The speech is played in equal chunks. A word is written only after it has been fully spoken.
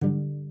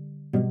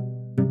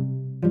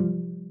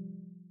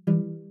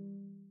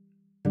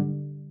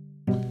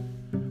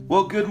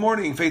Well, good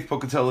morning, Faith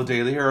Pocatello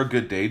Daily, or a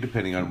good day,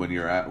 depending on when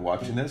you're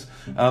watching this.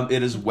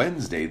 It is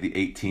Wednesday, the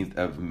 18th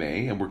of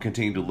May, and we're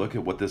continuing to look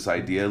at what this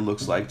idea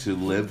looks like to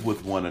live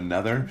with one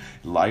another,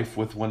 life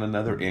with one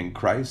another in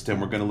Christ, and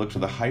we're going to look to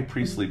the high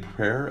priestly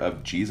prayer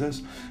of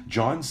Jesus,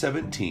 John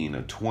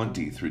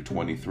 17:20 through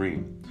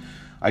 23.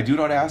 I do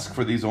not ask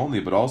for these only,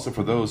 but also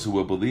for those who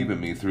will believe in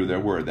me through their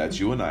word. That's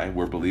you and I.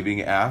 We're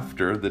believing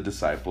after the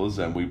disciples,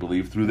 and we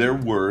believe through their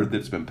word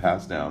that's been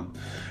passed down,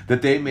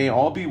 that they may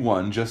all be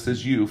one, just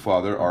as you,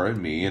 Father, are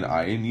in me, and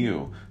I in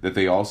you, that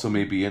they also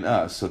may be in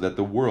us, so that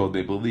the world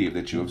may believe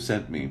that you have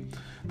sent me.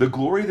 The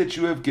glory that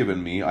you have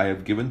given me, I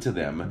have given to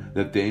them,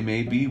 that they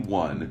may be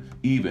one,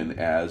 even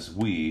as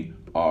we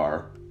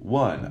are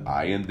one,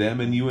 I and them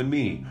and you and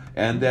me,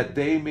 and that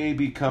they may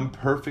become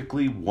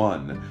perfectly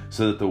one,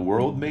 so that the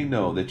world may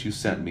know that you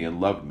sent me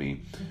and loved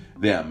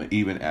them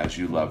even as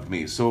you loved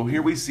me. So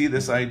here we see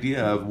this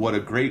idea of what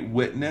a great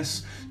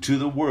witness to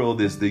the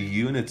world is the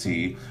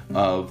unity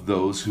of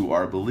those who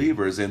are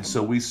believers. And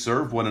so we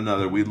serve one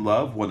another, we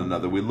love one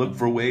another, we look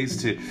for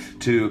ways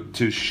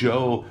to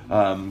show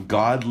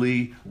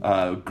godly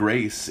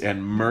grace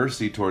and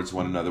mercy towards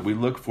one another. We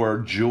look for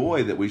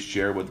joy that we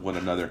share with one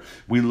another.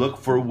 We look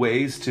for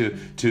ways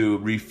to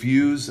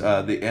refuse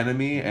the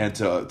enemy and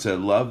to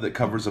love that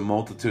covers a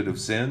multitude of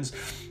sins.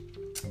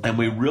 And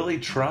we really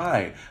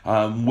try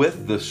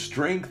with the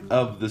strength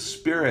of the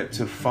Spirit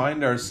to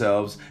find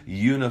ourselves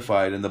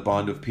unified in the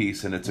bond of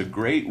peace. And it's a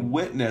great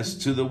witness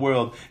to the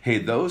world. Hey,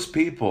 those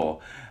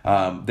people,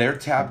 they're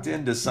tapped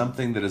into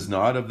something that is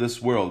not of this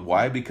world.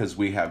 Why? Because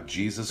we have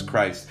Jesus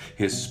Christ.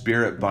 His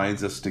Spirit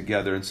binds us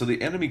together. And so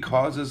the enemy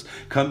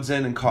comes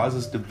in and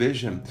causes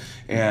division,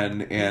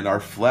 and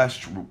our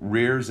flesh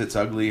rears its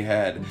ugly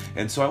head.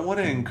 And so I want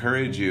to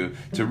encourage you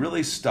to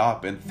really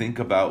stop and think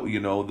about,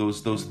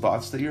 those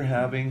thoughts that you're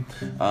having,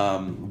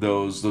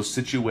 those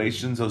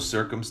situations, those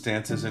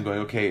circumstances, and going,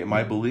 okay, am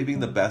I believing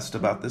the best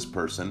about this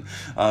person?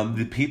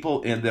 The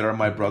people that are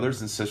my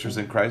brothers and sisters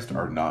in Christ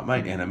are not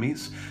my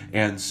enemies.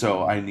 And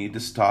so I need to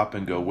stop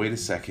and go, wait a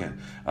second,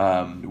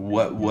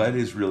 what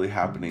is really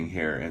happening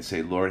here? And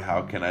say, Lord,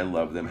 how can I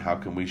love them? How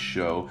can we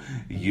show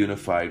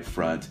unified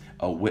front,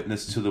 a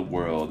witness to the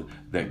world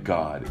that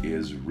God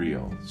is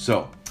real?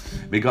 So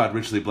may God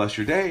richly bless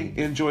your day.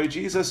 Enjoy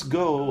Jesus.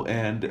 Go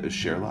and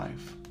share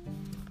life.